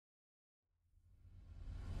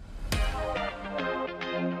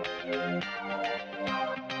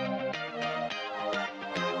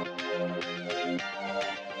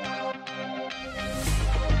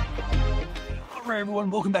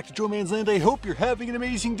everyone, welcome back to Joe Man's Land. I hope you're having an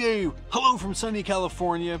amazing day. Hello from sunny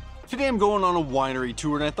California. Today I'm going on a winery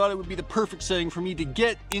tour and I thought it would be the perfect setting for me to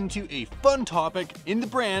get into a fun topic in the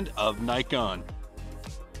brand of Nikon.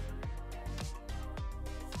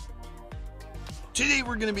 Today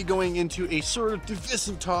we're going to be going into a sort of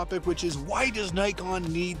divisive topic, which is why does Nikon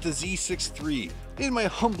need the Z6III? In my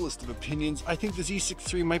humblest of opinions, I think the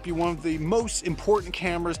Z6III might be one of the most important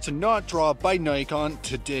cameras to not draw by Nikon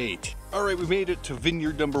to date. Alright, we made it to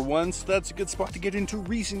vineyard number 1, so that's a good spot to get into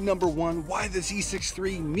reason number 1, why the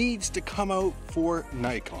Z6III needs to come out for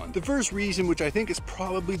Nikon. The first reason, which I think is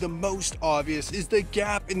probably the most obvious, is the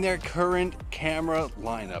gap in their current camera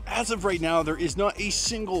lineup. As of right now, there is not a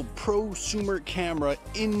single prosumer camera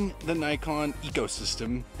in the Nikon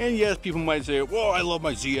ecosystem. And yes, people might say, well, I love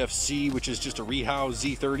my ZFC, which is just a rehouse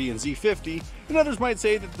Z30 and Z50, and others might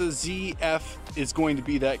say that the ZF is going to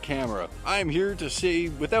be that camera. I'm here to say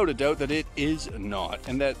without a doubt that it is not,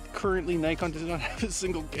 and that currently Nikon does not have a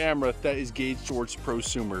single camera that is gauged towards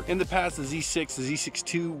prosumer. In the past, the Z6, the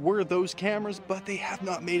Z6II were those cameras, but they have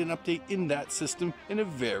not made an update in that system in a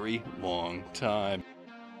very long time.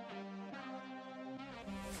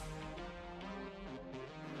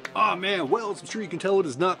 Ah man, well, I'm sure you can tell it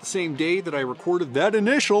is not the same day that I recorded that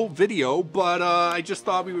initial video, but I just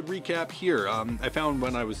thought we would recap here. I found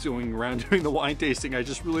when I was doing the wine tasting, I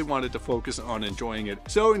just really wanted to focus on enjoying it.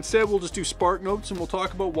 So instead, we'll just do spark notes and we'll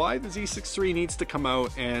talk about why the Z6III needs to come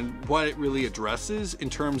out and what it really addresses in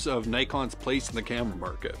terms of Nikon's place in the camera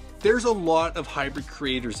market. There's a lot of hybrid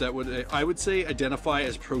creators that I would say identify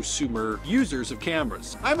as prosumer users of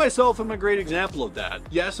cameras. I myself am a great example of that.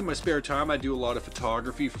 Yes, in my spare time I do a lot of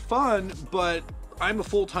photography for fun, but I'm a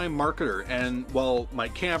full-time marketer, and while my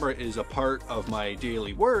camera is a part of my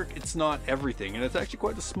daily work, it's not everything, and it's actually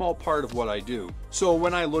quite a small part of what I do. So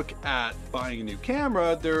when I look at buying a new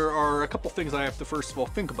camera, there are a couple things I have to first of all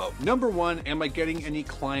think about. Number one, am I getting any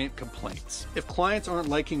client complaints? If clients aren't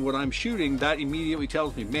liking what I'm shooting, that immediately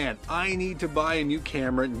tells me, man, I need to buy a new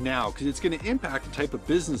camera now, because it's going to impact the type of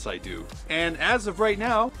business I do. And as of right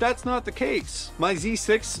now, that's not the case. My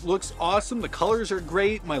Z6 looks awesome, the colors are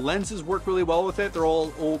great, my lenses work really well with it. They're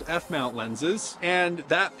all old f-mount lenses, and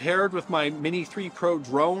that paired with my Mini 3 Pro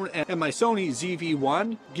drone and my Sony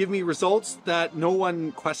ZV-1 give me results that no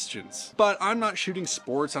one questions. But I'm not shooting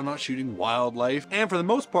sports, I'm not shooting wildlife, and for the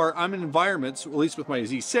most part I'm in environments, at least with my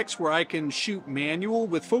Z6, where I can shoot manual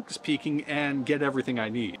with focus peaking and get everything I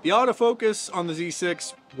need. The autofocus on the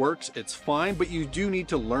Z6 works, it's fine, but you do need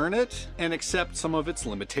to learn it and accept some of its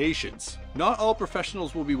limitations. Not all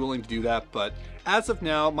professionals will be willing to do that, but as of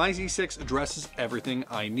now, my Z6 addresses everything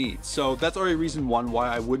I need. So that's already reason one why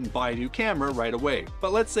I wouldn't buy a new camera right away.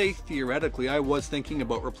 But let's say theoretically I was thinking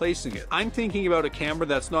about replacing it. I'm thinking about a camera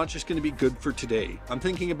that's not just going to be good for today. I'm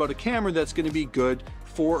thinking about a camera that's going to be good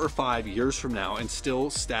 4 or 5 years from now and still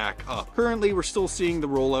stack up. Currently, we're still seeing the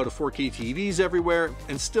rollout of 4K TVs everywhere,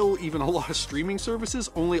 and still even a lot of streaming services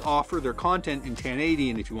only offer their content in 1080,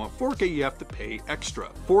 and if you want 4K, you have to pay extra.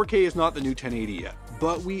 4K is not the new 1080 yet,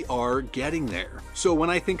 but we are getting there. So when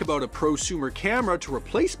I think about a prosumer camera to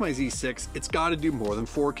replace my Z6, it's got to do more than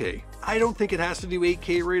 4K. I don't think it has to do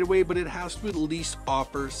 8K right away, but it has to at least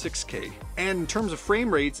offer 6K. And in terms of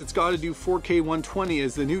frame rates, it's got to do 4K 120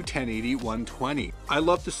 as the new 1080 120. I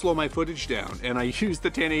love to slow my footage down, and I use the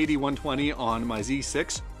 1080 120 on my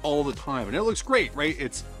Z6 all the time, and it looks great, right?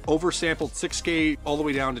 It's oversampled 6K all the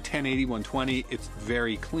way down to 1080 120. It's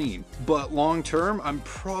very clean. But long term, I'm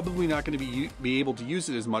probably not going to be able to use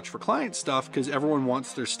it as much for client stuff because everyone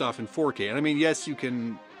wants their stuff in 4K. And I mean, yes, you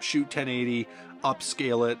can shoot 1080,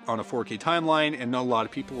 upscale it on a 4K timeline, and not a lot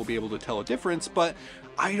of people will be able to tell a difference, but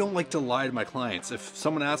I don't like to lie to my clients. If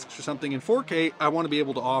someone asks for something in 4K, I want to be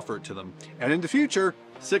able to offer it to them. And in the future,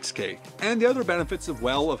 6K. And the other benefits of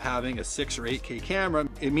having a 6 or 8K camera,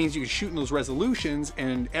 it means you can shoot in those resolutions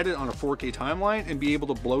and edit on a 4K timeline and be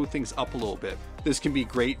able to blow things up a little bit. This can be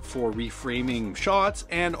great for reframing shots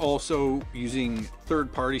and also using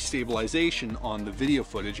third-party stabilization on the video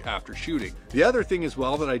footage after shooting. The other thing as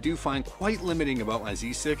well that I do find quite limiting about my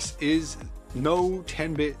Z6 is no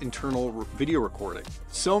 10-bit internal video recording.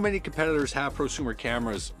 So many competitors have prosumer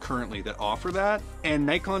cameras currently that offer that, and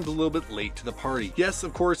Nikon's a little bit late to the party. Yes,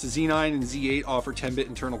 of course, the Z9 and Z8 offer 10-bit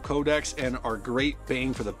internal codecs and are great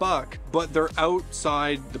bang for the buck, but they're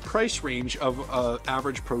outside the price range of an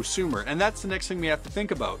average prosumer, and that's the next thing we have to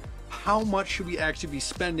think about. How much should we actually be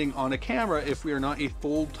spending on a camera if we are not a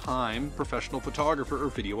full-time professional photographer or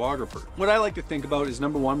videographer? What I like to think about is,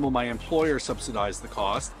 number one, will my employer subsidize the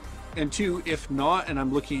cost? And two, if not, and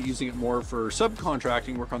I'm looking at using it more for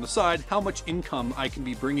subcontracting work on the side, how much income I can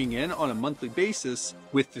be bringing in on a monthly basis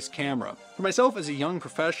with this camera. For myself as a young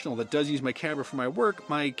professional that does use my camera for my work,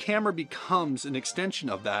 my camera becomes an extension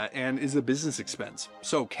of that and is a business expense.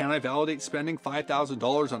 So can I validate spending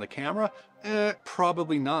 $5,000 on a camera?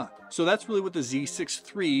 Probably not. So that's really what the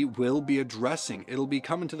Z6III will be addressing. It'll be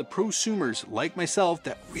coming to the prosumers like myself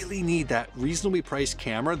that really need that reasonably priced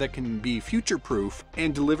camera that can be future-proof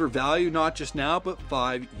and deliver value not just now, but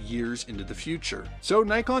 5 years into the future. So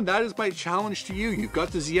Nikon, that is my challenge to you. You've got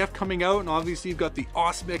the ZF coming out, and obviously you've got the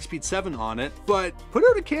awesome XP7 on it, but put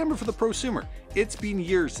out a camera for the prosumer. It's been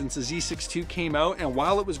years since the Z6II came out, and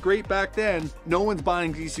while it was great back then, no one's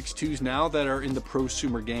buying Z6IIs now that are in the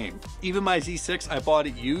prosumer game. Even my Z6, I bought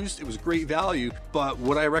it used, it was great value, but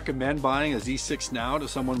would I recommend buying a Z6 now to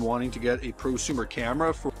someone wanting to get a prosumer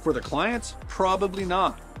camera for their clients? Probably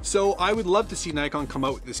not. So I would love to see Nikon come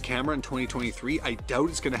out with this camera in 2023. I doubt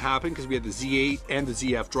it's going to happen because we had the Z8 and the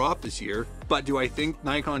ZF drop this year. But do I think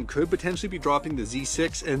Nikon could potentially be dropping the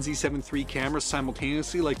Z6 and Z7 III cameras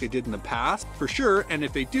simultaneously like they did in the past? For sure, and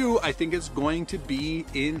if they do, I think it's going to be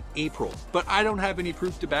in April. But I don't have any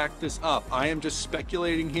proof to back this up. I am just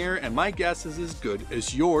speculating here, and my guess is as good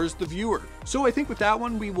as yours, the viewer. So I think with that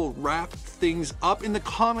one, we will wrap things up. In the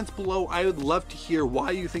comments below, I would love to hear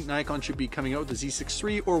why you think Nikon should be coming out with the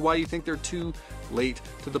Z6III, or why you think they're too late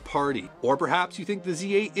to the party. Or perhaps you think the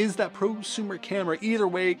Z8 is that prosumer camera. Either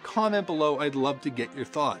way, comment below. I'd love to get your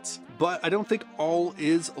thoughts. But I don't think all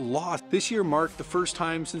is lost. This year marked the first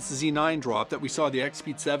time since the Z9 dropped that we saw the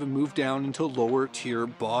XP7 move down into lower tier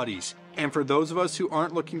bodies. And for those of us who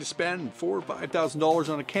aren't looking to spend $4,000 or $5,000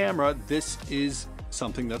 on a camera, this is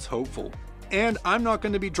something that's hopeful. And I'm not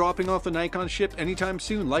going to be dropping off the Nikon ship anytime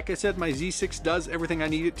soon. Like I said, my Z6 does everything I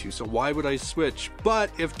need it to, so why would I switch?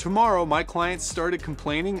 But if tomorrow my clients started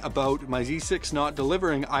complaining about my Z6 not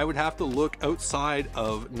delivering, I would have to look outside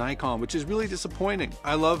of Nikon, which is really disappointing.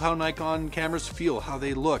 I love how Nikon cameras feel, how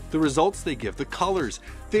they look, the results they give, the colors.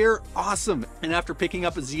 They're awesome. And after picking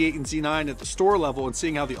up a Z8 and Z9 at the store level and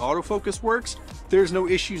seeing how the autofocus works, there's no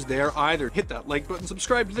issues there either. Hit that like button,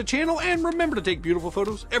 subscribe to the channel, and remember to take beautiful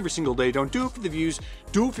photos every single day. Don't do it for the views,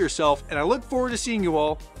 do it for yourself, and I look forward to seeing you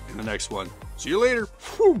all in the next one. See you later.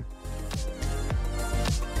 Whew.